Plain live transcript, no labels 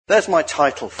There's my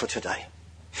title for today.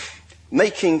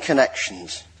 Making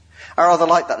Connections. I rather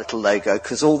like that little logo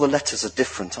because all the letters are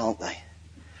different, aren't they?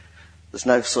 There's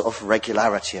no sort of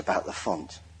regularity about the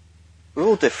font. We're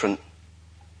all different.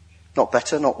 Not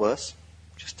better, not worse,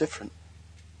 just different.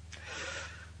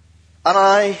 And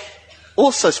I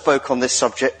also spoke on this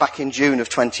subject back in June of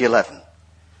 2011.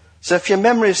 So if your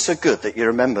memory is so good that you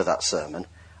remember that sermon,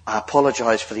 I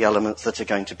apologise for the elements that are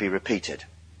going to be repeated.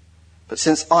 But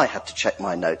since I had to check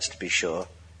my notes to be sure,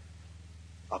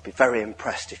 I'll be very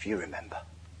impressed if you remember.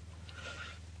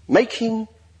 Making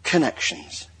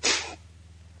connections.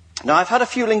 Now, I've had a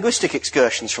few linguistic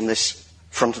excursions from this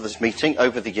front of this meeting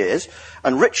over the years,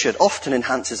 and Richard often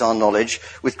enhances our knowledge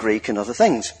with Greek and other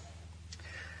things.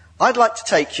 I'd like to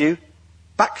take you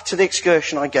back to the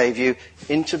excursion I gave you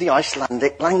into the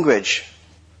Icelandic language,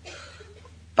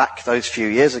 back those few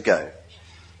years ago.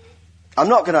 I'm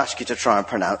not going to ask you to try and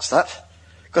pronounce that,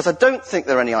 because I don't think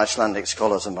there are any Icelandic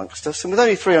scholars amongst us, and with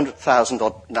only 300,000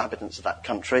 odd inhabitants of that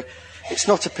country, it's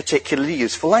not a particularly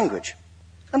useful language.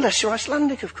 Unless you're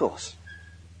Icelandic, of course,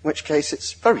 in which case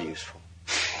it's very useful.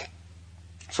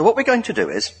 So what we're going to do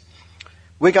is,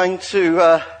 we're going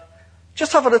to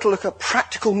just have a little look at a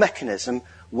practical mechanism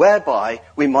whereby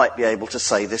we might be able to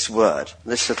say this word.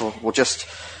 This little will just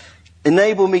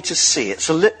enable me to see. It's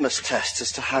a litmus test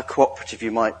as to how cooperative you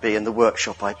might be in the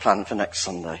workshop I plan for next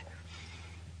Sunday.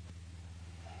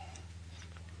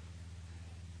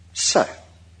 So,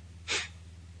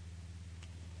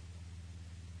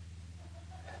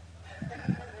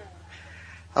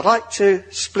 I'd like to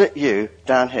split you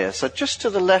down here. So just to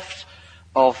the left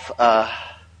of...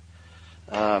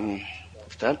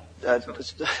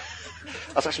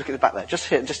 I was actually looking at the back there. Just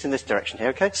here, just in this direction here,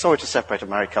 okay? Sorry to separate a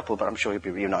married couple, but I'm sure you'll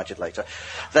be reunited later.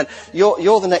 Then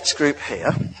you're the next group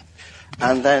here.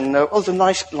 And then, there's a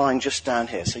nice line just down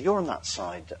here. So you're on that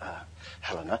side,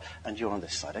 Helena, and you're on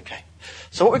this side, okay.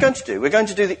 So what we're going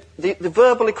to do the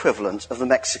verbal equivalent of the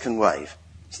Mexican wave.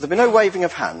 So there'll be no waving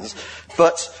of hands,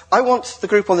 but I want the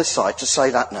group on this side to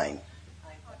say that name.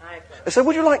 So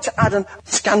would you like to add a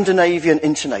Scandinavian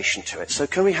intonation to it? So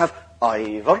can we have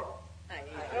Ivor?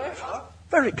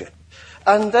 Very good.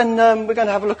 And then we're going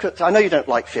to have a look at... I know you don't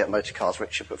like Fiat motor cars,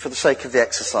 Richard, but for the sake of the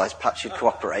exercise, perhaps you'd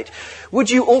cooperate. Would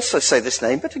you also say this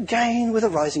name, but again with a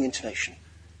rising intonation?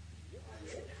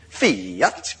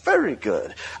 Fiat. Very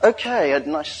good. Okay, a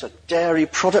nice dairy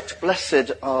product.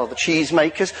 Blessed are the cheese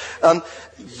makers.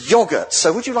 Yogurt.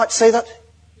 So would you like to say that?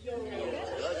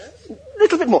 A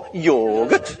little bit more.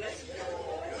 Yogurt.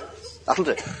 That'll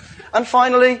do. And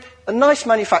finally, a nice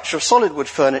manufacturer of solid wood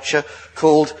furniture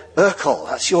called Urkel.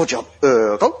 That's your job.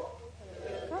 Urkel.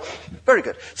 Very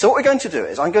good. So what we're going to do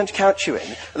is I'm going to count you in,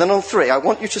 and then on 3, I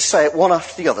want you to say it one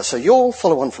after the other. So you'll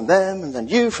follow on from them, and then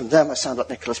you from them. I sound like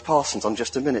Nicholas Parsons on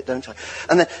Just a Minute, don't I?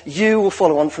 And then you will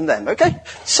follow on from them, okay?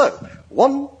 So,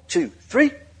 1, 2,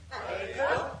 3.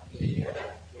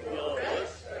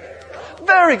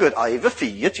 Very good. Iva,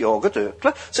 Fiat, Yoga,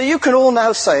 Dukla. So you can all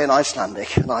now say in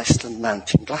Icelandic, an Iceland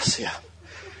mountain glacier.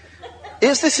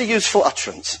 Is this a useful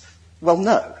utterance? Well,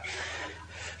 no.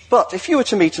 But if you were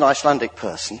to meet an Icelandic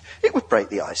person, it would break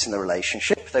the ice in the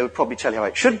relationship. They would probably tell you how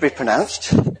it should be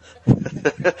pronounced.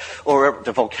 Or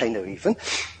the volcano even.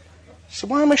 So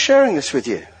why am I sharing this with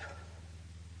you?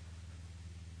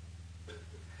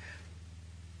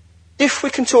 If we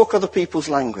can talk other people's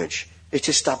language, it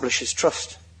establishes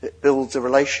trust. It builds a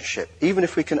relationship, even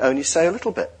if we can only say a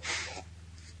little bit.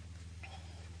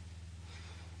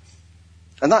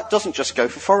 And that doesn't just go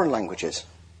for foreign languages.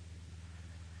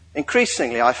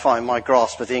 Increasingly, I find my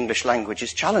grasp of the English language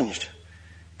is challenged,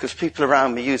 because people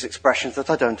around me use expressions that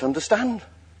I don't understand.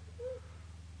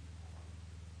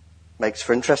 Makes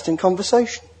for interesting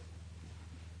conversation.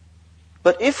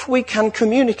 But if we can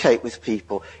communicate with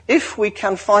people, if we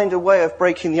can find a way of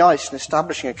breaking the ice and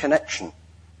establishing a connection,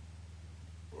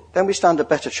 then we stand a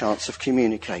better chance of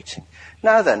communicating.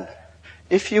 Now then,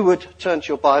 if you would turn to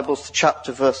your Bibles to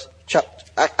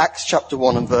Acts chapter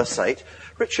 1 and verse 8.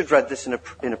 Richard read this in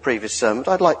a previous sermon,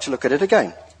 but I'd like to look at it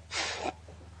again.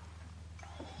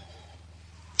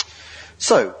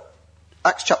 So,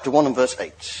 Acts chapter 1 and verse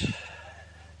 8.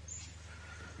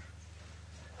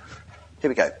 Here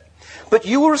we go. But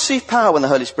you will receive power when the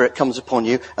Holy Spirit comes upon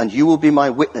you, and you will be my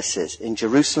witnesses in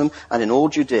Jerusalem and in all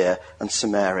Judea and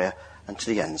Samaria and to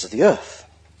the ends of the earth.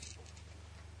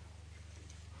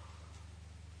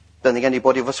 Don't think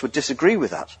anybody of us would disagree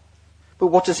with that. But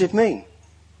what does it mean?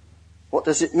 What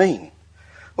does it mean?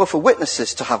 Well, for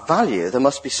witnesses to have value, there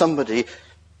must be somebody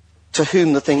to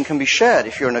whom the thing can be shared.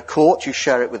 If you're in a court, you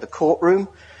share it with the courtroom.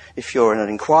 If you're in an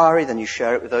inquiry, then you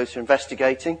share it with those who are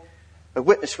investigating. A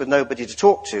witness with nobody to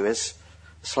talk to is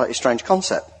a slightly strange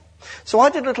concept. So I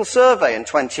did a little survey in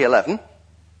 2011,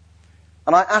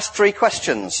 and I asked 3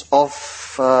 questions of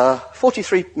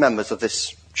 43 members of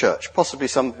this church, possibly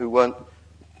some who weren't,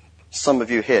 some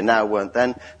of you here now weren't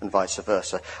then, and vice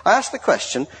versa. I asked the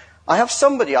question, I have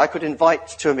somebody I could invite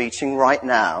to a meeting right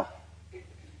now.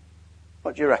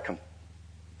 What do you reckon?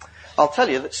 I'll tell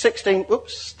you that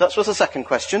that was the second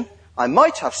question. I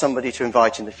might have somebody to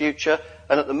invite in the future,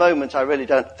 and at the moment I really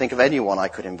don't think of anyone I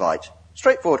could invite.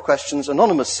 Straightforward questions,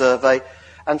 anonymous survey,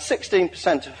 and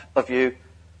 16% of you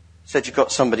said you've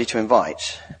got somebody to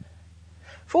invite.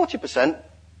 40%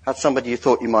 had somebody you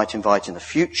thought you might invite in the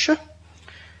future,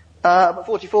 but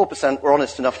 44% were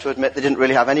honest enough to admit they didn't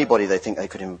really have anybody they think they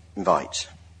could invite.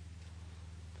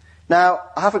 Now,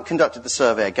 I haven't conducted the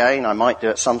survey again. I might do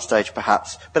at some stage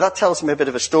perhaps, but that tells me a bit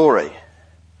of a story.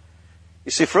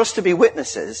 You see, for us to be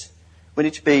witnesses, we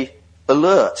need to be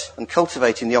alert and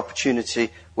cultivating the opportunity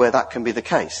where that can be the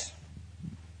case.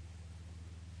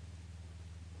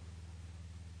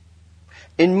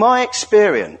 In my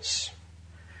experience,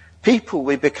 people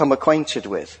we become acquainted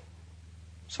with,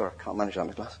 sorry, I can't manage that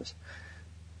with glasses,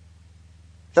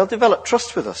 they'll develop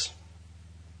trust with us.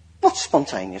 Not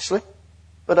spontaneously,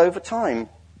 but over time.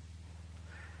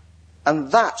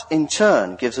 And that, in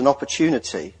turn, gives an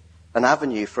opportunity, an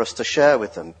avenue for us to share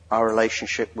with them our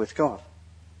relationship with God.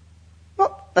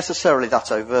 Not necessarily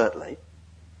that overtly,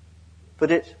 but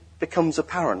it becomes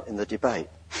apparent in the debate.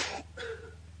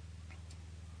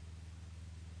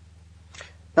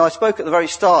 Now, I spoke at the very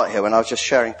start here when I was just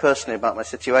sharing personally about my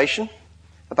situation,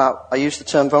 I used the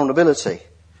term vulnerability.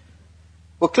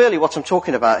 Well, clearly what I'm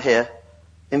talking about here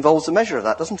involves a measure of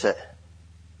that, doesn't it?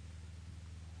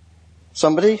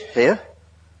 Somebody here,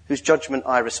 whose judgment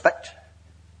I respect,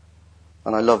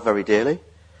 and I love very dearly,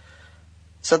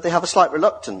 said they have a slight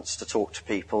reluctance to talk to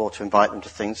people or to invite them to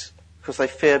things because they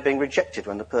fear being rejected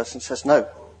when the person says no.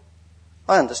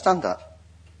 I understand that.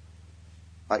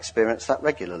 I experience that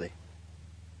regularly.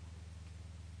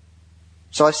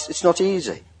 So it's not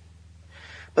easy.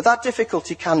 But that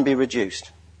difficulty can be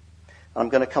reduced. I'm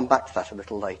going to come back to that a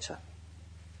little later.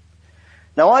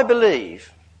 Now, I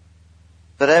believe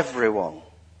that everyone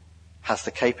has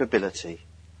the capability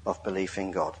of belief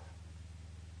in God.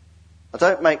 I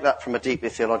don't make that from a deeply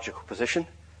theological position.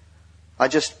 I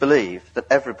just believe that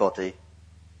everybody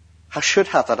should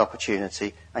have that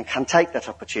opportunity and can take that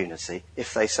opportunity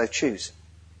if they so choose.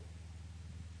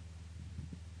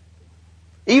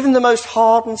 Even the most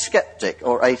hardened skeptic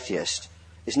or atheist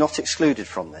is not excluded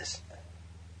from this.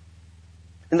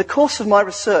 In the course of my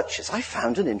researches, I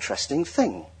found an interesting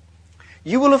thing.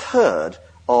 You will have heard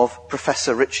of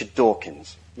Professor Richard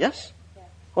Dawkins, yes? Yeah.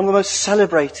 One of the most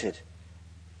celebrated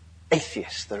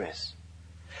atheists there is.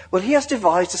 Well, he has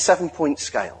devised a 7-point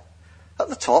scale. At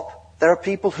the top, there are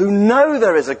people who know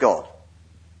there is a God.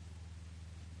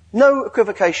 No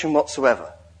equivocation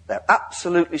whatsoever. They're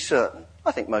absolutely certain.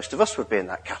 I think most of us would be in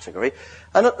that category.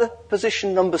 And at the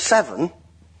position number 7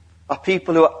 are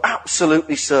people who are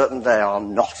absolutely certain they are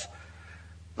not.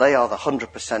 They are the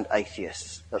 100%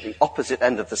 atheists, at the opposite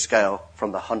end of the scale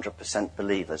from the 100%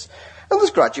 believers. And there's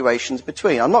gradations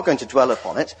between. I'm not going to dwell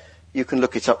upon it. You can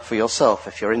look it up for yourself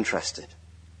if you're interested.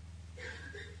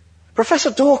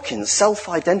 Professor Dawkins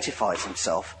self-identifies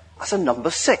himself as a number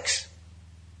 6.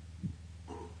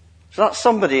 So that's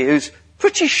somebody who's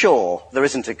pretty sure there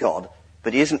isn't a God,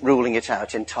 but he isn't ruling it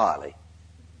out entirely.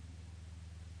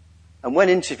 And when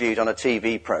interviewed on a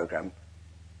TV programme,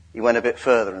 he went a bit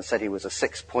further and said he was a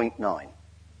 6.9.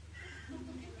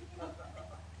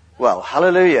 Well,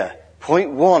 hallelujah.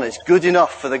 0.1 is good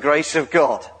enough for the grace of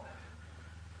God.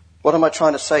 What am I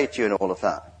trying to say to you in all of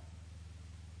that?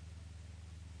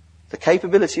 The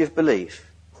capability of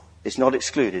belief is not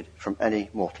excluded from any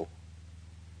mortal.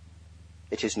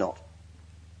 It is not.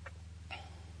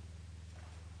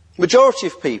 Majority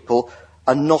of people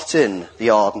are not in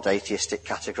the ardent atheistic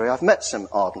category. I've met some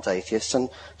ardent atheists and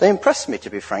they impress me, to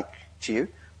be frank to you.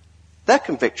 Their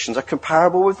convictions are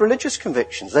comparable with religious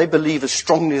convictions. They believe as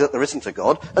strongly that there isn't a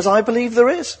God as I believe there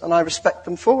is, and I respect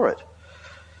them for it.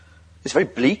 It's a very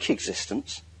bleak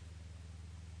existence,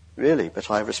 really, but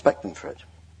I respect them for it.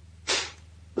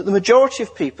 But the majority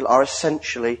of people are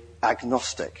essentially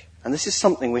agnostic, and this is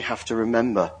something we have to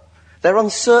remember. They're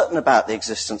uncertain about the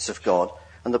existence of God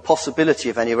and the possibility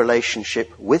of any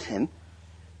relationship with him,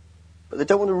 but they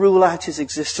don't want to rule out his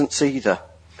existence either.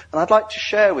 And I'd like to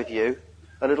share with you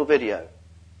a little video.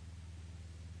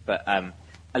 But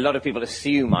a lot of people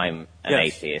assume I'm an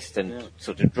atheist and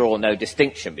sort of draw no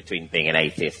distinction between being an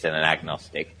atheist and an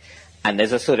agnostic. And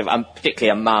there's a sort of,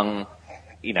 particularly among,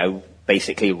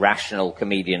 basically rational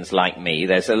comedians like me,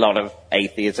 there's a lot of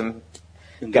atheism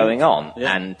going on.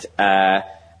 And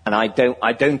I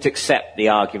don't accept the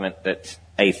argument that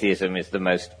atheism is the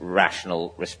most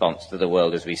rational response to the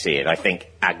world as we see it. I think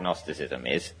agnosticism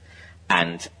is.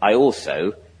 And I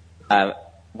also,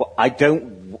 I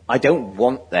don't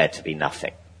want there to be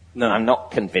nothing. No. I'm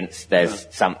not convinced there's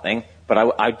something,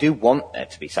 but I do want there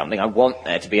to be something. I want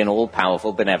there to be an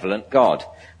all-powerful, benevolent God.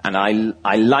 And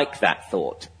I like that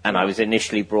thought. And I was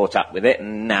initially brought up with it,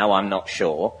 and now I'm not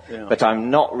sure. Yeah. But I'm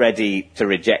not ready to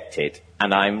reject it.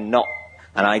 And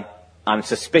I'm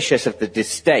suspicious of the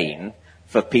disdain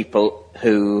for people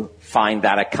who find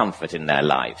that a comfort in their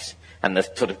lives. And the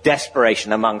sort of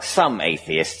desperation among some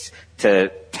atheists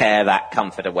to tear that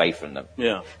comfort away from them.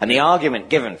 Yeah. And the argument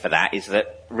given for that is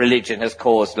that religion has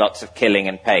caused lots of killing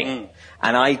and pain.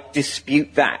 And I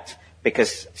dispute that,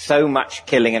 because so much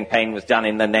killing and pain was done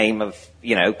in the name of,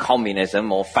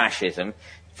 communism or fascism.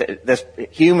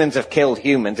 Humans have killed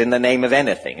humans in the name of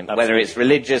anything, and whether it's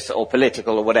religious or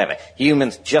political or whatever.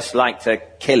 Humans just like to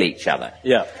kill each other.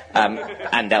 Yeah.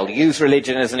 And they'll use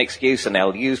religion as an excuse, and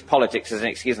they'll use politics as an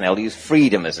excuse, and they'll use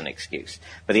freedom as an excuse.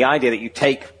 But the idea that you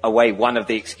take away one of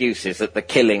the excuses that the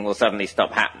killing will suddenly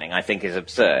stop happening, I think is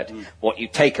absurd. What you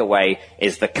take away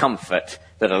is the comfort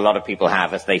that a lot of people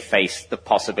have as they face the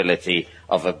possibility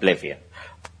of oblivion.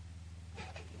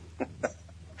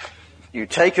 You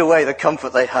take away the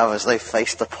comfort they have as they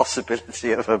face the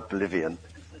possibility of oblivion.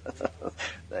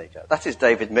 There you go. That is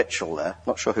David Mitchell there.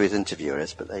 Not sure who his interviewer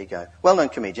is, but there you go. Well-known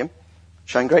comedian.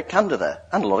 Showing great candour there.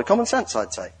 And a lot of common sense,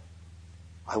 I'd say.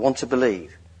 I want to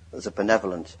believe there's a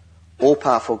benevolent,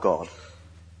 all-powerful God,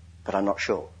 but I'm not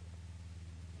sure.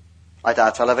 I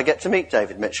doubt I'll ever get to meet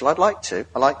David Mitchell. I'd like to.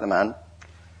 I like the man.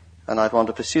 And I'd want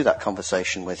to pursue that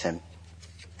conversation with him.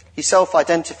 He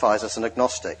self-identifies as an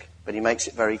agnostic, but he makes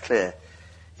it very clear.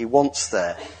 He wants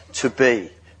there to be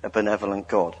a benevolent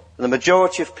God. And the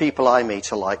majority of people I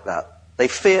meet are like that. They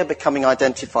fear becoming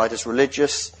identified as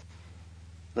religious.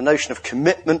 The notion of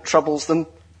commitment troubles them.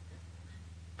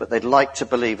 But they'd like to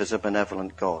believe there's a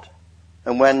benevolent God.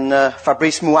 And when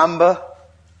Fabrice Muamba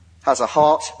has a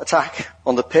heart attack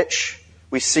on the pitch,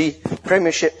 we see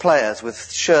Premiership players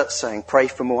with shirts saying, "Pray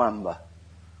for Muamba."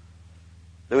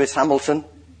 Lewis Hamilton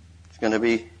is going to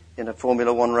be in a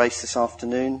Formula One race this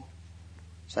afternoon,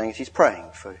 saying that he's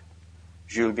praying for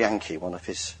Jules Bianchi, one of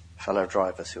his fellow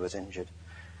drivers who was injured.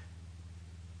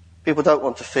 People don't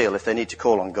want to feel, if they need to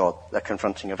call on God, they're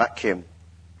confronting a vacuum.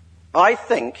 I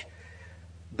think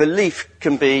belief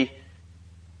can be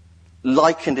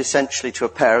likened essentially to a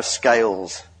pair of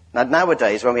scales. Now,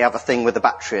 nowadays, when we have a thing with a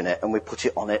battery in it and we put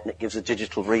it on it and it gives a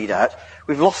digital readout,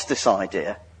 we've lost this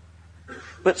idea.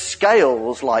 But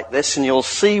scales like this, and you'll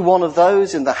see one of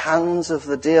those in the hands of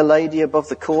the dear lady above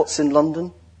the courts in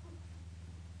London.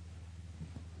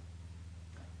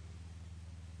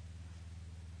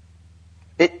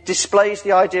 It displays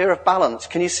the idea of balance.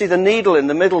 Can you see the needle in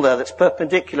the middle there that's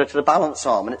perpendicular to the balance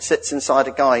arm, and it sits inside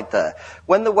a guide there?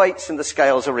 When the weights in the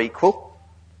scales are equal,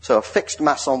 so a fixed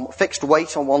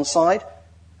weight on one side,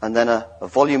 and then a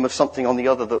volume of something on the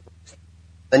other,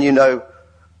 then you know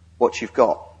what you've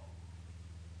got.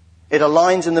 It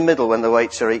aligns in the middle when the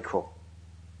weights are equal.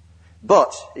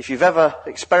 But if you've ever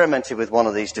experimented with one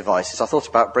of these devices, I thought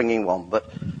about bringing one, but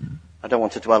I don't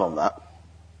want to dwell on that.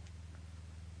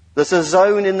 There's a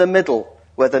zone in the middle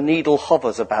where the needle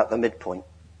hovers about the midpoint.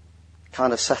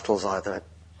 Kind of settles either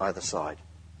side.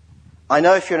 I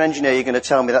know if you're an engineer, you're going to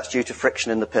tell me that's due to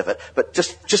friction in the pivot, but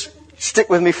just stick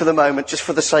with me for the moment, just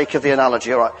for the sake of the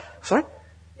analogy, all right? Sorry?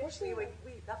 Yes,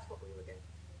 that's what we were doing.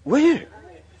 Were you?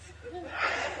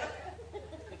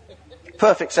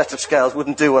 Perfect set of scales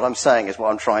wouldn't do what I'm saying, is what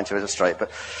I'm trying to illustrate,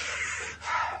 but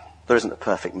there isn't a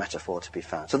perfect metaphor to be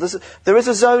found. So there is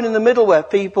a zone in the middle where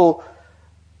people,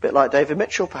 a bit like David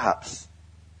Mitchell perhaps,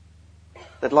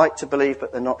 they'd like to believe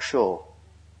but they're not sure.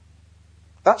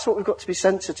 That's what we've got to be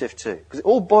sensitive to, because it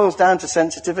all boils down to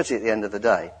sensitivity at the end of the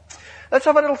day. Let's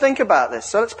have a little think about this.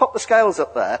 So let's pop the scales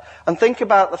up there and think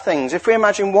about the things. If we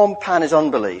imagine one pan is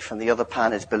unbelief and the other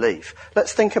pan is belief,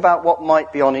 let's think about what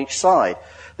might be on each side.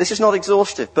 This is not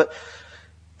exhaustive, but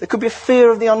there could be a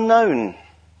fear of the unknown.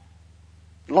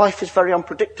 Life is very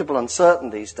unpredictable, uncertain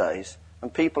these days,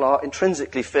 and people are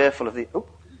intrinsically fearful of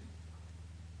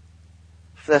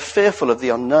they're fearful of the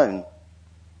unknown.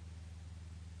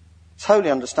 It's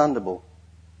wholly understandable.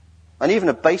 And even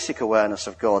a basic awareness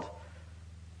of God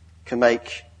can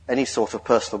make any sort of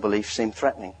personal belief seem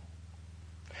threatening.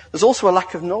 There's also a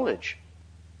lack of knowledge.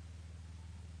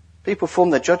 People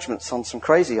form their judgments on some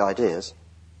crazy ideas.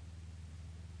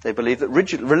 They believe that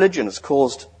religion has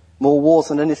caused more wars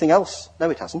than anything else. No,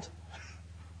 it hasn't.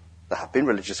 There have been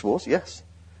religious wars, yes.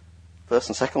 First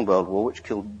and Second World War, which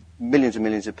killed millions and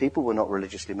millions of people, were not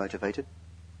religiously motivated.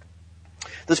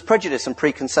 There's prejudice and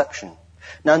preconception.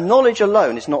 Now, knowledge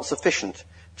alone is not sufficient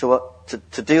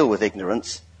to deal with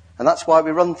ignorance, and that's why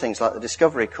we run things like the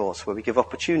Discovery course, where we give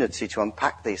opportunity to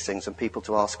unpack these things and people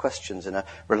to ask questions in a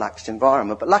relaxed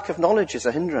environment. But lack of knowledge is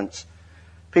a hindrance.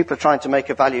 People are trying to make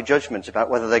a value judgment about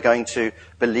whether they're going to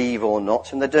believe or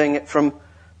not, and they're doing it from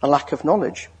a lack of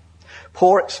knowledge.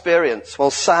 Poor experience. Well,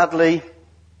 sadly,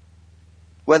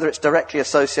 whether it's directly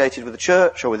associated with the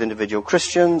church or with individual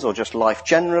Christians or just life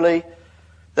generally,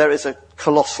 there is a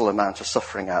colossal amount of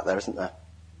suffering out there, isn't there?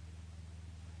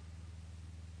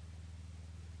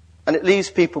 And it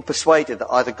leaves people persuaded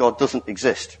that either God doesn't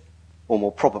exist, or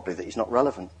more probably that he's not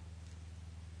relevant.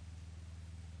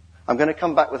 I'm going to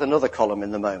come back with another column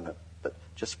in the moment, but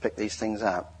just pick these things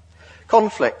out.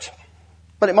 Conflict.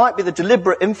 But it might be the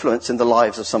deliberate influence in the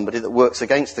lives of somebody that works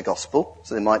against the gospel,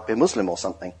 so they might be a Muslim or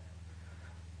something.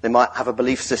 They might have a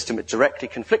belief system that directly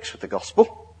conflicts with the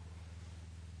gospel.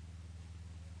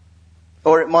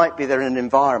 Or it might be they're in an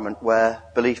environment where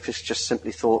belief is just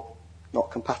simply thought not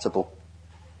compatible.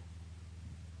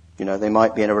 You know, they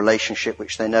might be in a relationship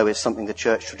which they know is something the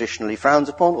church traditionally frowns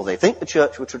upon, or they think the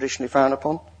church would traditionally frown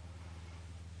upon.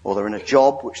 Or they're in a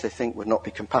job which they think would not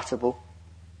be compatible,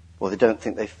 or they don't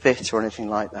think they fit, or anything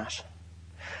like that.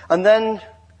 And then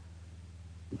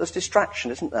there's distraction,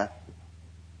 isn't there?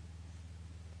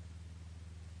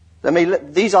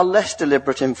 These are less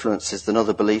deliberate influences than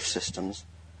other belief systems.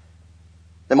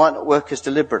 They might not work as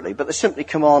deliberately, but they simply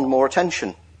command more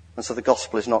attention, and so the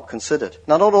gospel is not considered.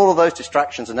 Now, not all of those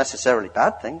distractions are necessarily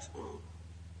bad things.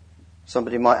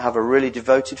 Somebody might have a really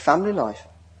devoted family life.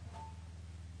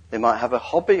 They might have a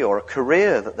hobby or a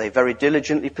career that they very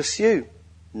diligently pursue.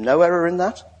 No error in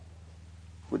that.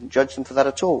 Wouldn't judge them for that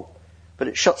at all. But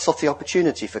it shuts off the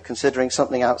opportunity for considering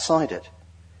something outside it.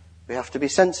 We have to be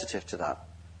sensitive to that.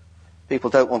 People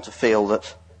don't want to feel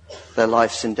that their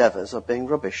life's endeavours are being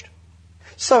rubbished.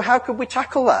 So how could we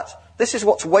tackle that? This is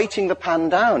what's weighting the pan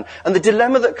down. And the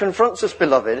dilemma that confronts us,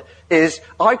 beloved, is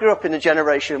I grew up in a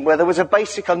generation where there was a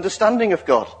basic understanding of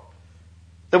God.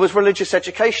 There was religious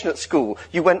education at school.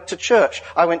 You went to church.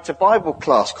 I went to Bible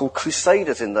class called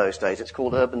Crusaders in those days. It's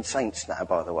called Urban Saints now,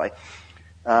 by the way.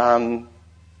 Am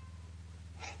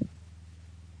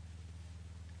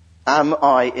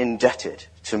I indebted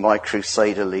to my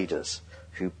Crusader leaders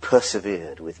who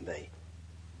persevered with me?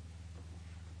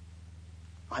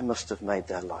 I must have made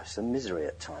their lives a misery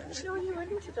at times. What were you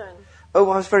into then? Oh,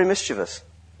 I was very mischievous.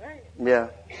 Yeah.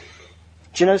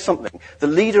 Do you know something? The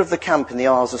leader of the camp in the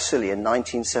Isles of Scilly in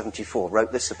 1974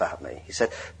 wrote this about me. He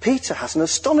said, Peter has an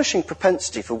astonishing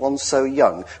propensity for one so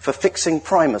young for fixing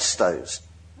Primus stoves.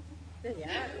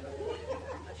 Yeah.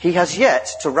 He has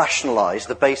yet to rationalise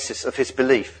the basis of his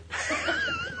belief.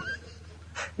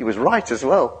 He was right as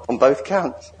well, on both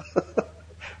counts.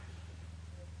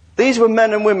 These were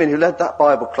men and women who led that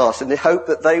Bible class in the hope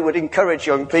that they would encourage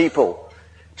young people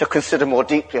to consider more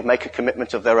deeply and make a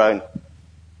commitment of their own.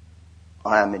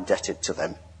 I am indebted to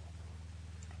them,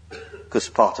 because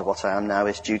part of what I am now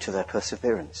is due to their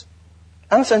perseverance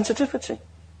and sensitivity.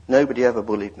 Nobody ever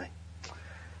bullied me.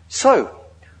 So,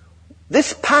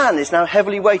 this pan is now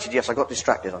heavily weighted. Yes, I got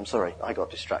distracted. I'm sorry. I got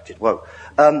distracted. Whoa.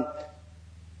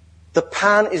 The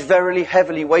pan is very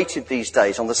heavily weighted these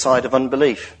days on the side of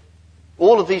unbelief.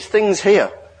 All of these things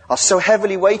here are so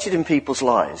heavily weighted in people's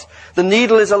lives. The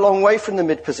needle is a long way from the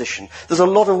mid-position. There's a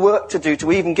lot of work to do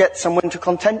to even get someone to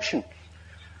contention.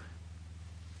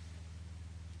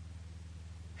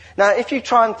 Now, if you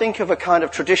try and think of a kind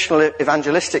of traditional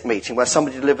evangelistic meeting where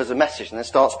somebody delivers a message and then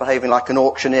starts behaving like an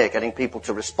auctioneer, getting people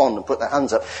to respond and put their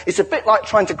hands up, it's a bit like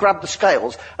trying to grab the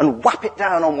scales and whap it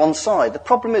down on one side. The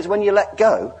problem is when you let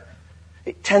go,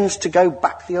 it tends to go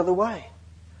back the other way.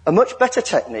 A much better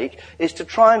technique is to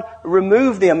try and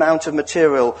remove the amount of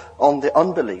material on the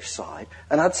unbelief side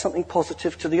and add something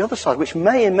positive to the other side, which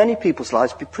may in many people's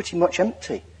lives be pretty much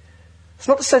empty. It's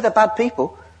not to say they're bad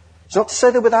people. It's not to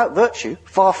say they're without virtue.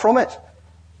 Far from it.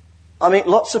 I meet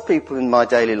lots of people in my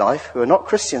daily life who are not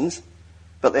Christians,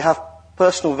 but they have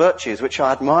personal virtues which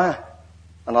I admire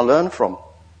and I learn from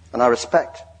and I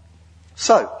respect.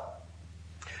 So,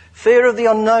 fear of the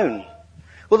unknown.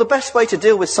 Well, the best way to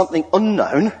deal with something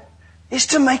unknown is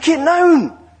to make it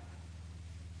known.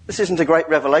 This isn't a great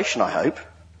revelation, I hope.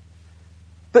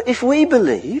 But if we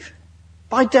believe,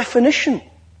 by definition,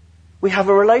 we have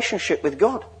a relationship with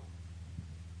God.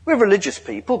 We're religious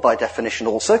people, by definition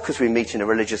also, because we meet in a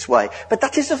religious way. But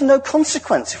that is of no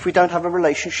consequence if we don't have a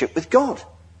relationship with God.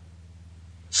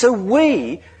 So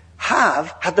we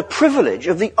have had the privilege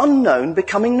of the unknown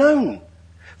becoming known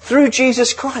through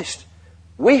Jesus Christ.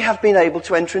 we have been able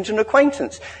to enter into an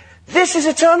acquaintance. This is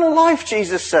eternal life,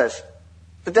 Jesus says.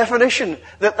 The definition,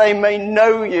 that they may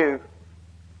know you.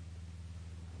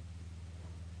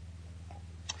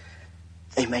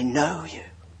 They may know you.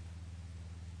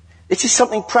 It is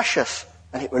something precious,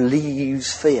 and it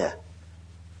relieves fear.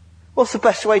 What's the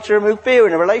best way to remove fear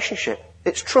in a relationship?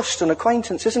 It's trust and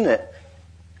acquaintance, isn't it?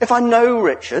 If I know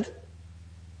Richard,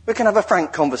 we can have a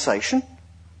frank conversation,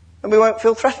 and we won't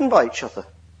feel threatened by each other.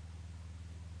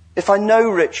 If I know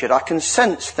Richard, I can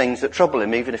sense things that trouble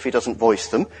him, even if he doesn't voice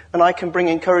them, and I can bring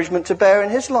encouragement to bear in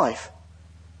his life.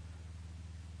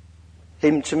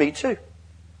 Him to me too.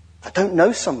 If I don't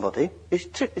know somebody,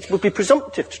 it would be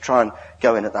presumptive to try and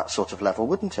go in at that sort of level,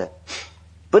 wouldn't it?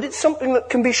 But it's something that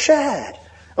can be shared,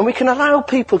 and we can allow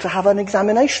people to have an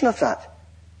examination of that.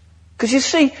 Because you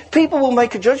see, people will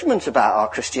make a judgment about our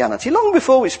Christianity long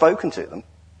before we've spoken to them.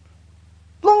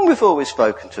 Long before we've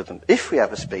spoken to them, if we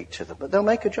ever speak to them, but they'll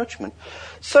make a judgment.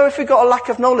 So if we've got a lack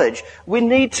of knowledge, we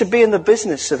need to be in the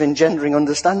business of engendering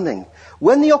understanding.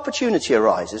 When the opportunity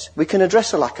arises, we can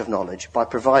address a lack of knowledge by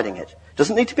providing it. It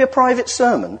doesn't need to be a private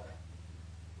sermon.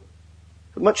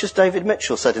 But much as David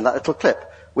Mitchell said in that little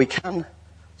clip, we can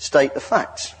state the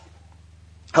facts.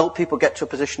 Help people get to a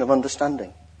position of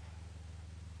understanding.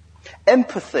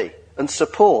 Empathy and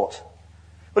support.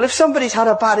 Well, if somebody's had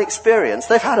a bad experience,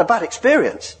 they've had a bad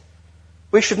experience.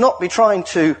 We should not be trying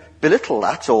to belittle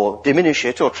that or diminish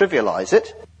it or trivialize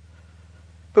it.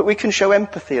 But we can show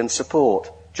empathy and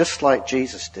support, just like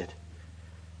Jesus did.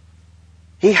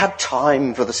 He had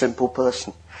time for the simple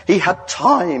person. He had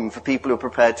time for people who were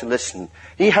prepared to listen.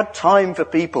 He had time for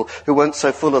people who weren't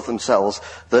so full of themselves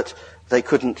that they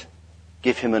couldn't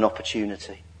give him an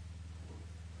opportunity.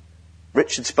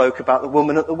 Richard spoke about the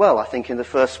woman at the well, I think, in the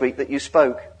first week that you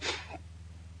spoke.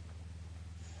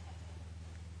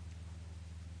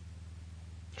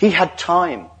 He had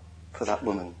time for that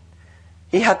woman.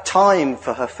 He had time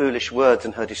for her foolish words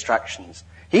and her distractions.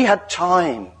 He had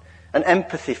time and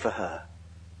empathy for her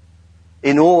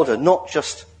in order not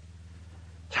just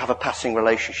to have a passing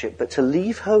relationship, but to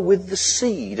leave her with the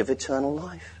seed of eternal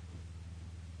life.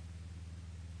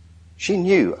 She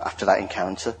knew after that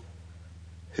encounter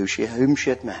whom she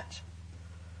had met.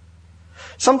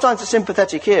 Sometimes the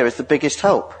sympathetic ear is the biggest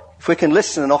help. If we can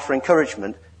listen and offer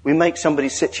encouragement, we make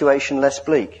somebody's situation less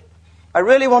bleak. I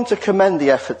really want to commend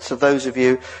the efforts of those of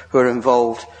you who are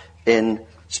involved in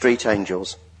Street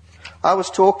Angels. I was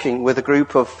talking with a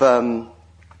group of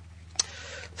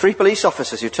 3 police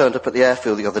officers who turned up at the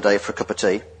airfield the other day for a cup of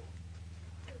tea.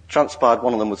 Transpired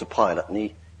one of them was a pilot, and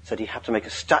he said he had to make a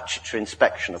statutory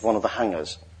inspection of one of the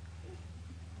hangars.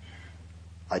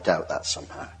 I doubt that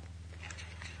somehow.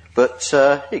 But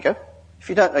here you go. If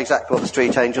you don't know exactly what the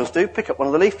Street Angels do, pick up one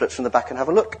of the leaflets from the back and have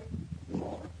a look.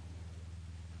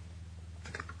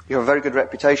 You have a very good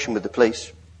reputation with the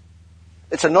police.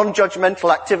 It's a non-judgmental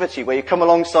activity where you come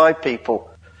alongside people.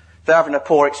 If they're having a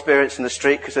poor experience in the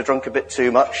street because they're drunk a bit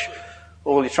too much,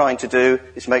 all you're trying to do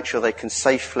is make sure they can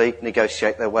safely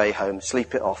negotiate their way home,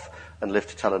 sleep it off, and live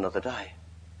to tell another day.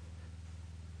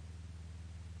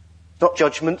 Not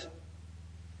judgment.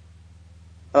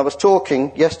 I was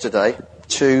talking yesterday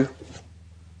to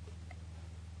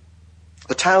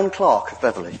the town clerk of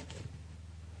Beverley,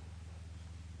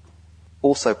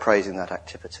 also praising that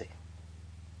activity,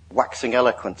 waxing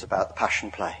eloquent about the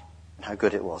Passion Play and how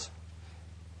good it was.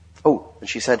 Oh, and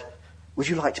she said, "Would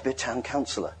you like to be a town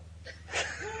councillor?"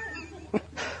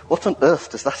 What on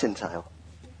earth does that entail?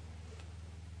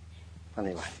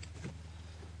 Anyway.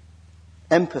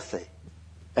 Empathy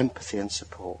and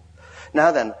support.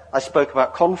 Now then, I spoke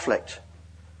about conflict.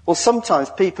 Well, sometimes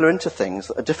people are into things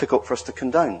that are difficult for us to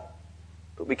condone.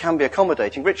 But we can be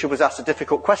accommodating. Richard was asked a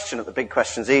difficult question at the Big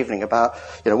Questions evening about,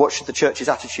 what should the church's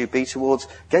attitude be towards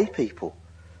gay people?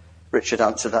 Richard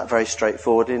answered that very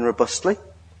straightforwardly and robustly,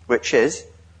 which is,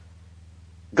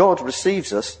 God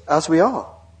receives us as we are.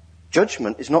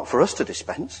 Judgment is not for us to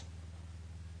dispense.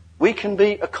 We can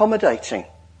be accommodating.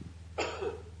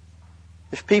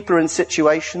 If people are in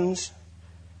situations,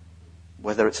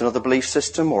 whether it's another belief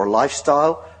system or a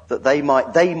lifestyle, that they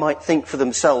might think for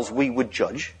themselves we would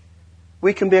judge,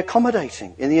 we can be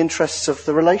accommodating in the interests of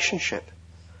the relationship.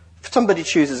 If somebody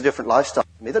chooses a different lifestyle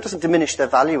from me, that doesn't diminish their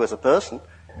value as a person.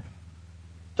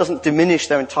 Doesn't diminish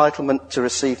their entitlement to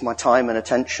receive my time and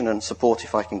attention and support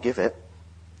if I can give it.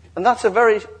 And that's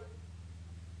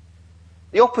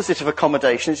the opposite of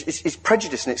accommodation is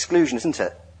prejudice and exclusion, isn't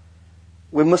it?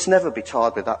 We must never be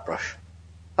tarred with that brush.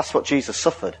 That's what Jesus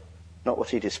suffered, not what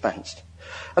he dispensed.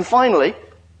 And finally,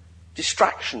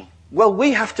 distraction. Well,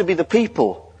 we have to be the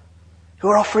people who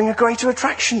are offering a greater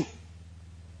attraction.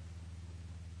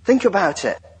 Think about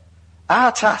it.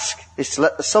 Our task is to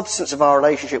let the substance of our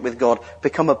relationship with God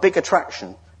become a bigger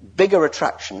attraction,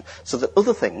 so that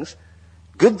other things,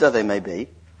 good though they may be,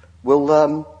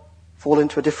 will fall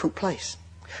into a different place.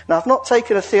 Now, I've not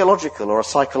taken a theological or a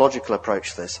psychological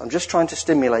approach to this. I'm just trying to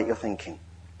stimulate your thinking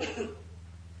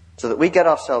so that we get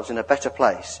ourselves in a better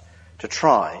place to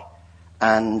try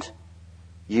and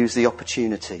use the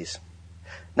opportunities.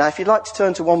 Now, if you'd like to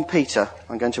turn to 1 Peter,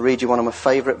 I'm going to read you one of my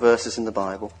favourite verses in the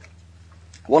Bible.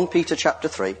 1 Peter chapter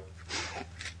 3.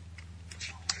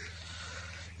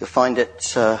 You'll find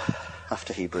it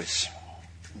after Hebrews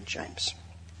and James.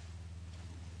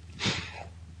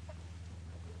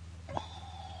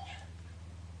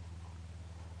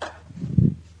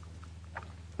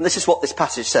 And this is what this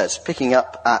passage says, picking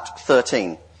up at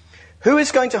 13. Who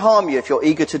is going to harm you if you're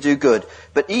eager to do good?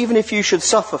 But even if you should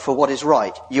suffer for what is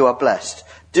right, you are blessed.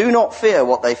 Do not fear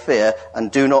what they fear,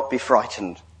 and do not be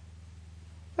frightened.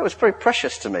 That was very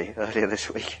precious to me earlier this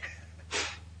week.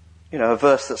 You know, a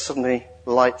verse that suddenly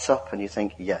lights up and you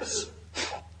think, yes.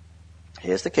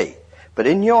 Here's the key. But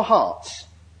in your hearts,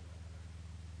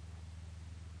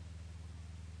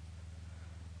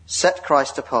 set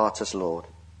Christ apart as Lord.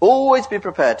 Always be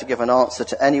prepared to give an answer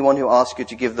to anyone who asks you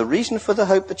to give the reason for the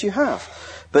hope that you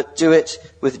have. But do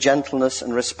it with gentleness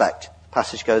and respect. The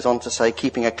passage goes on to say,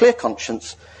 keeping a clear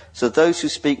conscience, so those who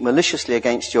speak maliciously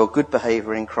against your good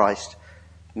behaviour in Christ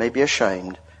may be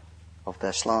ashamed of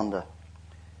their slander.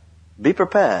 Be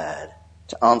prepared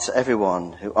to answer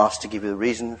everyone who asks to give you the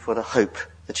reason for the hope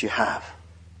that you have.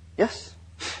 Yes?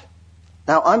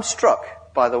 Now, I'm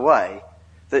struck by the way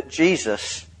that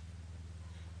Jesus,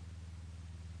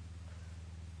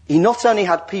 he not only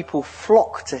had people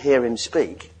flock to hear him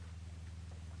speak,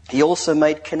 he also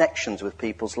made connections with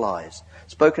people's lives.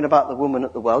 Spoken about the woman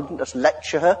at the well, didn't just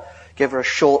lecture her, give her a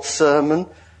short sermon,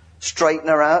 straighten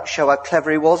her out, show how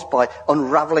clever he was by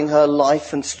unravelling her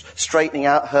life and straightening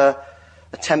out her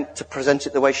attempt to present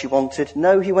it the way she wanted.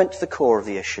 No, he went to the core of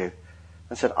the issue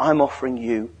and said, I'm offering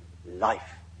you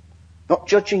life. Not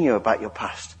judging you about your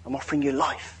past. I'm offering you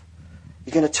life.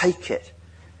 You're going to take it.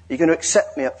 You're going to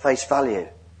accept me at face value.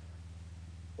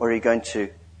 Or are you going to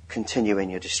continue in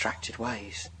your distracted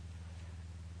ways?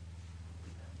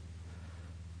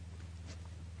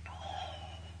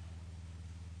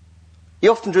 He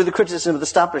often drew the criticism of the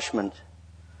establishment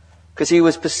because he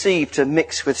was perceived to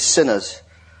mix with sinners.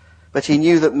 But he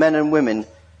knew that for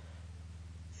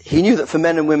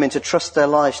men and women to trust their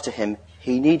lives to him,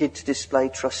 he needed to display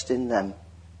trust in them.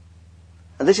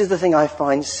 And this is the thing I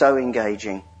find so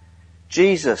engaging.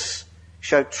 Jesus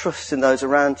showed trust in those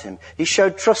around him. He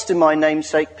showed trust in my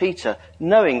namesake Peter,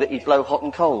 knowing that he'd blow hot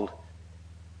and cold.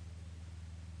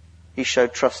 He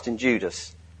showed trust in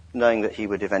Judas, knowing that he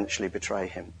would eventually betray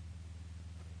him.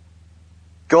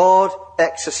 God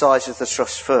exercises the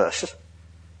trust first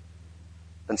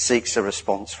and seeks a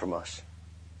response from us.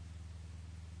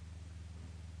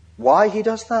 Why he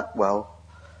does that? Well,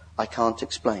 I can't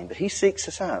explain, but he seeks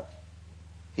us out.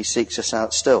 He seeks us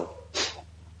out still.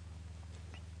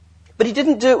 But he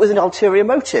didn't do it with an ulterior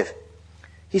motive.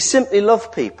 He simply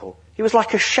loved people. He was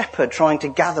like a shepherd trying to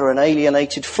gather an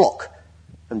alienated flock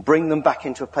and bring them back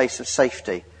into a place of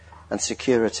safety and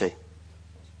security.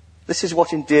 This is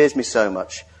what endears me so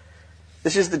much.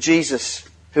 This is the Jesus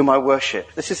whom I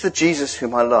worship. This is the Jesus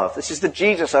whom I love. This is the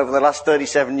Jesus over the last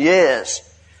 37 years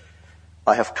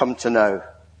I have come to know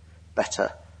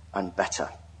better and better.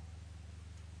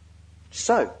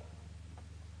 So,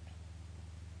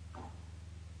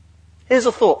 here's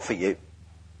a thought for you.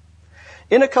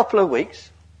 In a couple of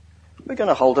weeks, we're going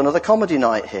to hold another comedy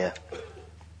night here.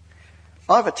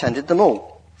 I've attended them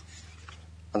all,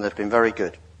 and they've been very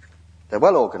good. They're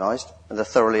well organised, and they're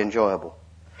thoroughly enjoyable.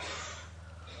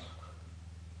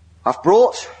 I've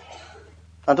brought,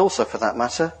 and also for that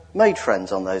matter, made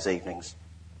friends on those evenings.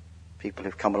 People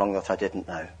who've come along that I didn't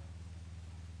know.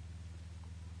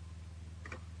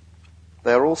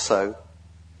 They're also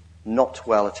not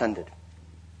well attended.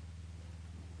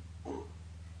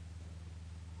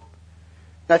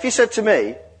 Now, if you said to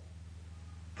me,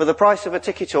 for the price of a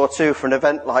ticket or two for an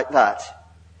event like that,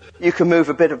 you can move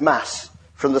a bit of mass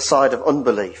from the side of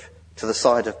unbelief to the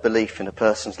side of belief in a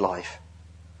person's life,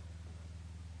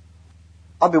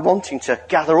 I'd be wanting to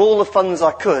gather all the funds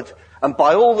I could and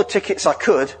buy all the tickets I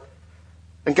could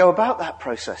and go about that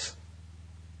process.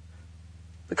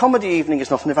 The comedy evening is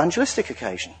not an evangelistic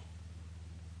occasion.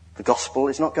 The gospel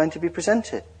is not going to be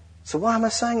presented. So why am I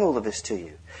saying all of this to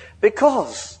you?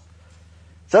 Because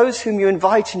those whom you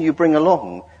invite and you bring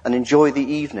along and enjoy the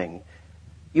evening,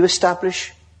 you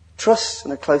establish trust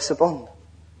and a closer bond.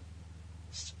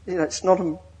 It's not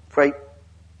a great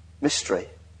mystery.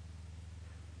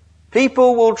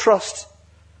 People will trust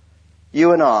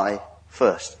you and I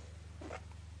first.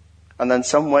 And then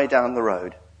some way down the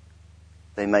road,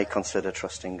 they may consider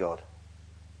trusting God.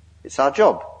 It's our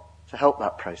job to help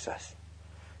that process.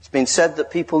 It's been said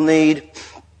that people need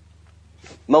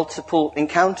multiple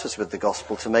encounters with the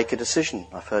gospel to make a decision.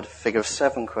 I've heard a figure of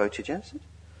 7 quoted, yes?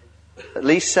 At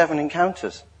least 7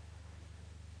 encounters.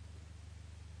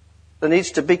 There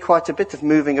needs to be quite a bit of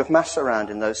moving of mass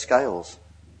around in those scales,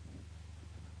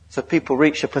 so people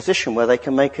reach a position where they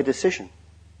can make a decision.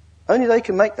 Only they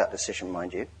can make that decision,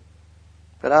 mind you.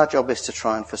 But our job is to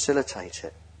try and facilitate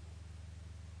it.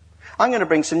 I'm going to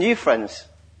bring some new friends.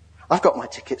 I've got my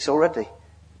tickets already.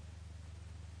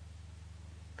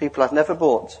 People I've never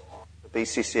bought a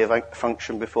BCC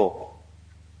function before.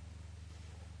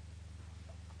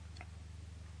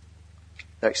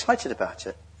 They're excited about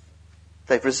it.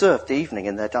 They've reserved the evening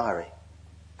in their diary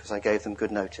because I gave them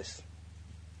good notice.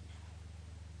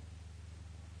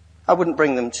 I wouldn't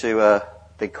bring them to a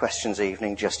big questions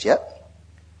evening just yet,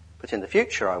 but in the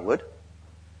future I would.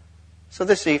 So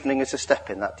this evening is a step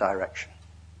in that direction.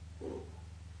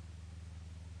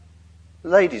 The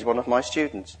lady's one of my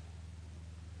students.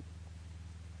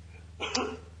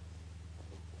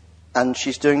 And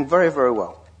she's doing very, very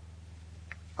well.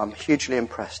 I'm hugely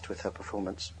impressed with her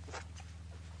performance.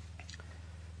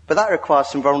 But that requires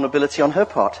some vulnerability on her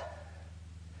part.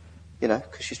 You know,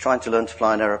 because she's trying to learn to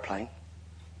fly an aeroplane.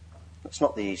 That's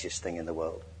not the easiest thing in the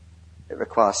world. It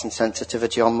requires some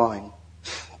sensitivity on mine.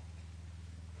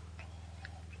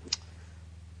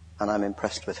 And I'm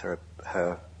impressed with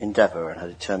her endeavour and her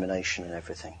determination and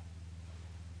everything.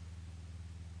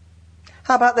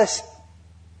 How about this?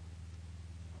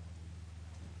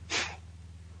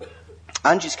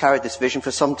 Angie's carried this vision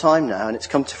for some time now, and it's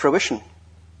come to fruition.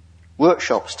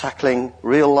 Workshops tackling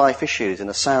real life issues in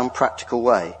a sound, practical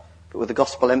way, but with a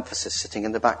gospel emphasis sitting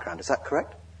in the background. Is that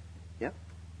correct? Yeah?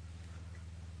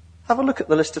 Have a look at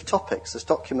the list of topics. There's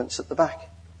documents at the back.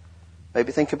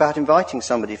 Maybe think about inviting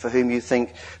somebody for whom you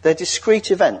think they're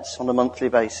discrete events on a monthly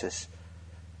basis.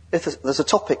 If there's a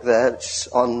topic there that's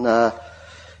on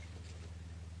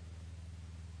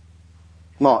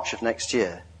March of next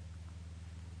year,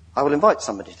 I will invite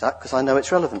somebody to that because I know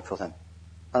it's relevant for them.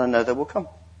 And I know they will come.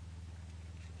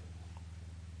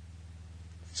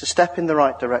 It's a step in the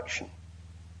right direction.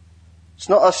 It's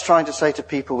not us trying to say to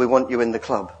people, we want you in the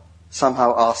club.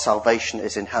 Somehow our salvation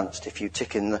is enhanced if you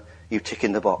tick in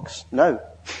the box. No.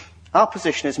 Our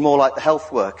position is more like the health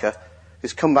worker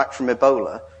who's come back from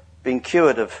Ebola, been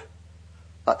cured of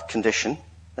that condition,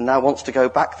 and now wants to go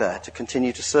back there to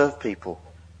continue to serve people.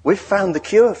 We've found the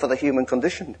cure for the human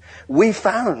condition. We've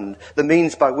found the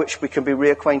means by which we can be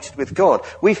reacquainted with God.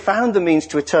 We've found the means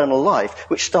to eternal life,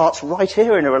 which starts right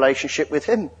here in a relationship with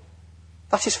Him.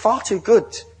 That is far too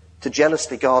good to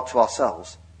jealously guard to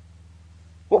ourselves.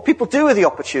 What people do with the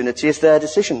opportunity is their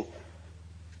decision.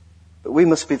 But we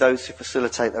must be those who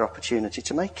facilitate their opportunity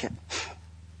to make it.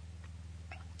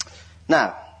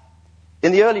 Now,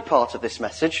 in the early part of this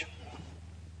message,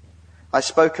 I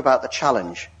spoke about the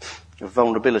challenge of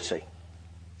vulnerability.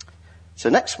 So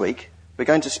next week, we're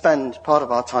going to spend part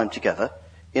of our time together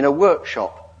in a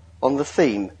workshop on the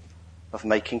theme of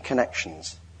making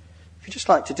connections. If you'd just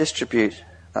like to distribute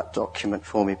that document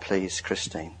for me, please,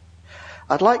 Christine.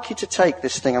 I'd like you to take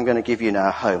this thing I'm going to give you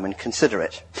now home and consider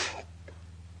it.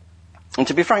 And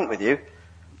to be frank with you,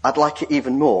 I'd like it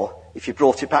even more if you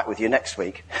brought it back with you next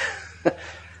week.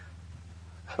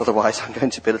 Otherwise, I'm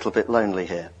going to be a little bit lonely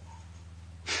here.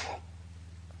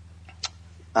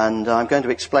 And I'm going to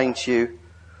explain to you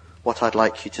what I'd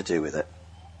like you to do with it.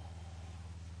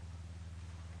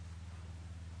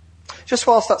 Just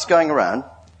whilst that's going around,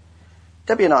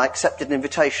 Debbie and I accepted an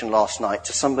invitation last night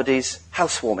to somebody's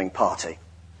housewarming party.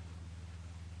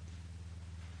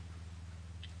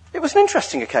 It was an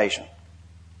interesting occasion.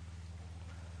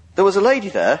 There was a lady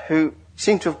there who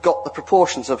seemed to have got the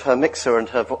proportions of her mixer and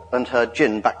her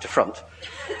gin back to front.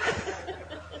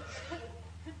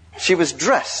 She was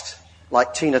dressed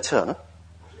like Tina Turner.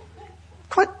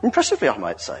 Quite impressively, I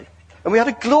might say. And we had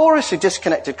a gloriously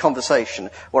disconnected conversation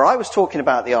where I was talking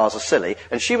about the Isles of Scilly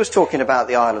and she was talking about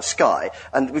the Isle of Skye,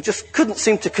 and we just couldn't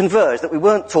seem to converge that we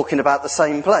weren't talking about the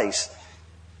same place.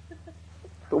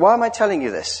 But why am I telling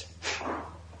you this?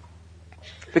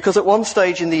 Because at one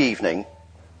stage in the evening,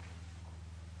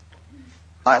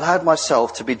 I allowed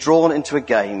myself to be drawn into a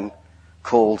game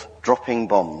called Dropping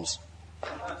Bombs.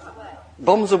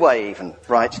 Bombs away even.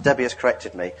 Right, Debbie has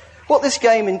corrected me. What this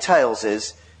game entails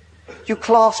is you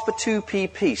clasp a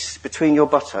 2p piece between your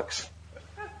buttocks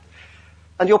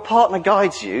and your partner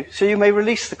guides you so you may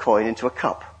release the coin into a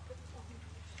cup.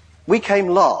 We came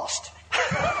last.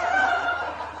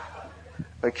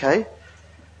 Okay?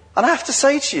 And I have to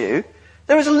say to you,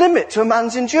 there is a limit to a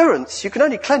man's endurance. You can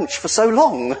only clench for so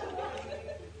long.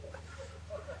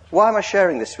 Why am I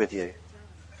sharing this with you?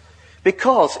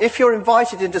 Because if you're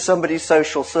invited into somebody's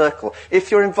social circle,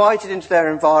 if you're invited into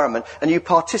their environment and you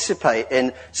participate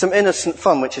in some innocent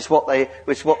fun, which is what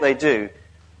they do,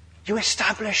 you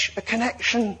establish a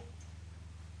connection.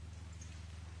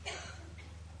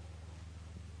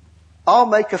 I'll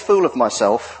make a fool of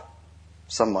myself.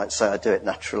 Some might say I do it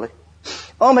naturally.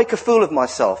 I'll make a fool of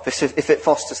myself if it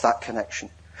fosters that connection.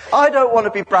 I don't want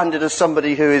to be branded as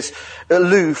somebody who is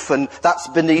aloof and that's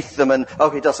beneath them and,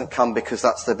 oh, he doesn't come because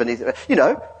that's the beneath. You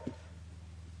know,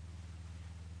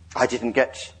 I didn't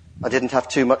have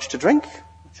too much to drink.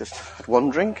 Just had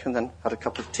one drink and then had a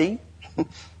cup of tea.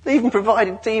 They even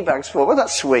provided tea bags for me. Well,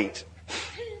 that's sweet.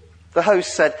 The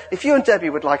host said, if you and Debbie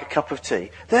would like a cup of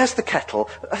tea, there's the kettle.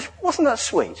 Wasn't that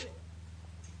sweet?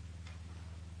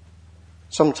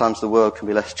 Sometimes the world can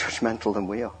be less judgmental than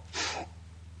we are.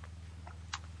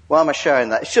 Why am I sharing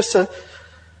that? It's just a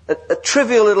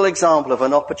trivial little example of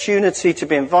an opportunity to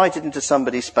be invited into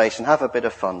somebody's space and have a bit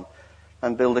of fun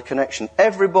and build a connection.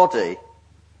 Everybody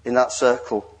in that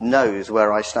circle knows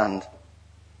where I stand.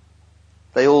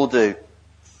 They all do.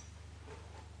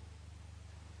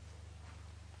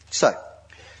 So,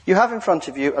 you have in front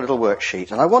of you a little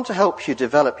worksheet, and I want to help you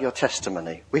develop your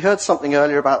testimony. We heard something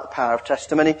earlier about the power of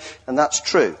testimony, and that's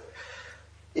true.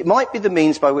 It might be the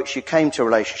means by which you came to a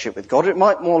relationship with God. It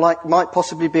might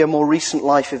possibly be a more recent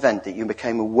life event that you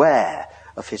became aware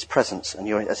of his presence and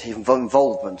your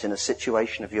involvement in a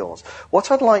situation of yours.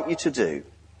 What I'd like you to do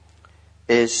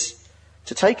is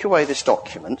to take away this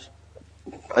document,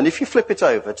 and if you flip it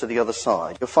over to the other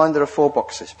side, you'll find there are 4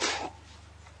 boxes.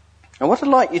 And what I'd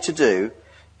like you to do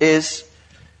is,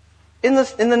 in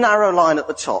the narrow line at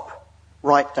the top,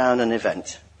 write down an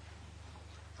event.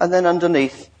 And then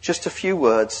underneath, just a few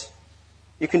words.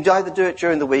 You can either do it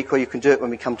during the week or you can do it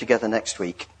when we come together next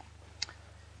week.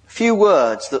 A few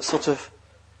words that sort of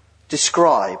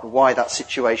describe why that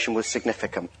situation was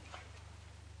significant.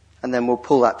 And then we'll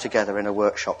pull that together in a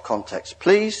workshop context.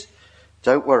 Please,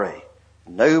 don't worry.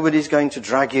 Nobody's going to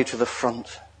drag you to the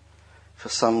front for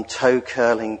some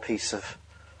toe-curling piece of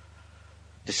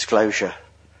disclosure.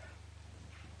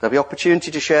 There'll be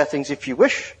opportunity to share things if you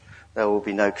wish. There will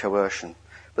be no coercion.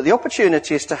 But the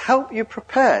opportunity is to help you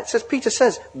prepare. Peter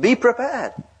says, be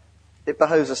prepared. It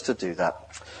behoves us to do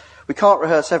that. We can't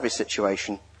rehearse every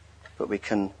situation, but we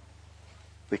can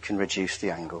reduce the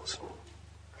angles.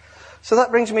 So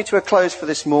that brings me to a close for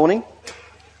this morning.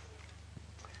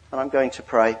 And I'm going to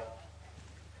pray.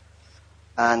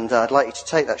 And I'd like you to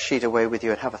take that sheet away with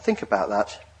you and have a think about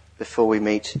that before we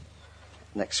meet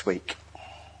next week.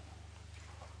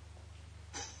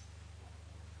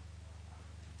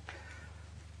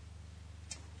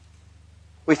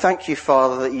 We thank you,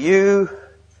 Father, that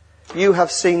you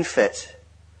have seen fit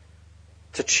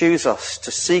to choose us,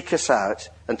 to seek us out,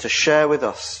 and to share with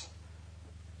us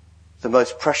the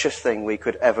most precious thing we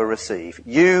could ever receive.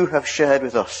 You have shared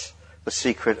with us the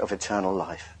secret of eternal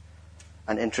life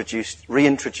and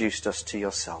reintroduced us to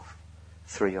yourself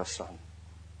through your Son.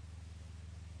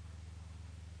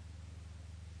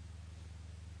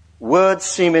 Words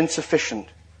seem insufficient,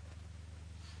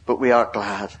 but we are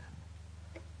glad.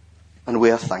 And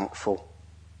we are thankful.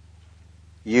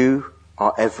 You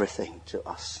are everything to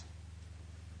us.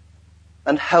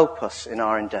 And help us in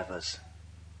our endeavours.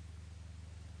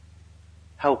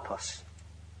 Help us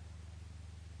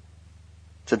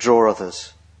to draw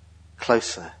others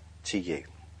closer to you.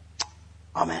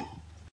 Amen.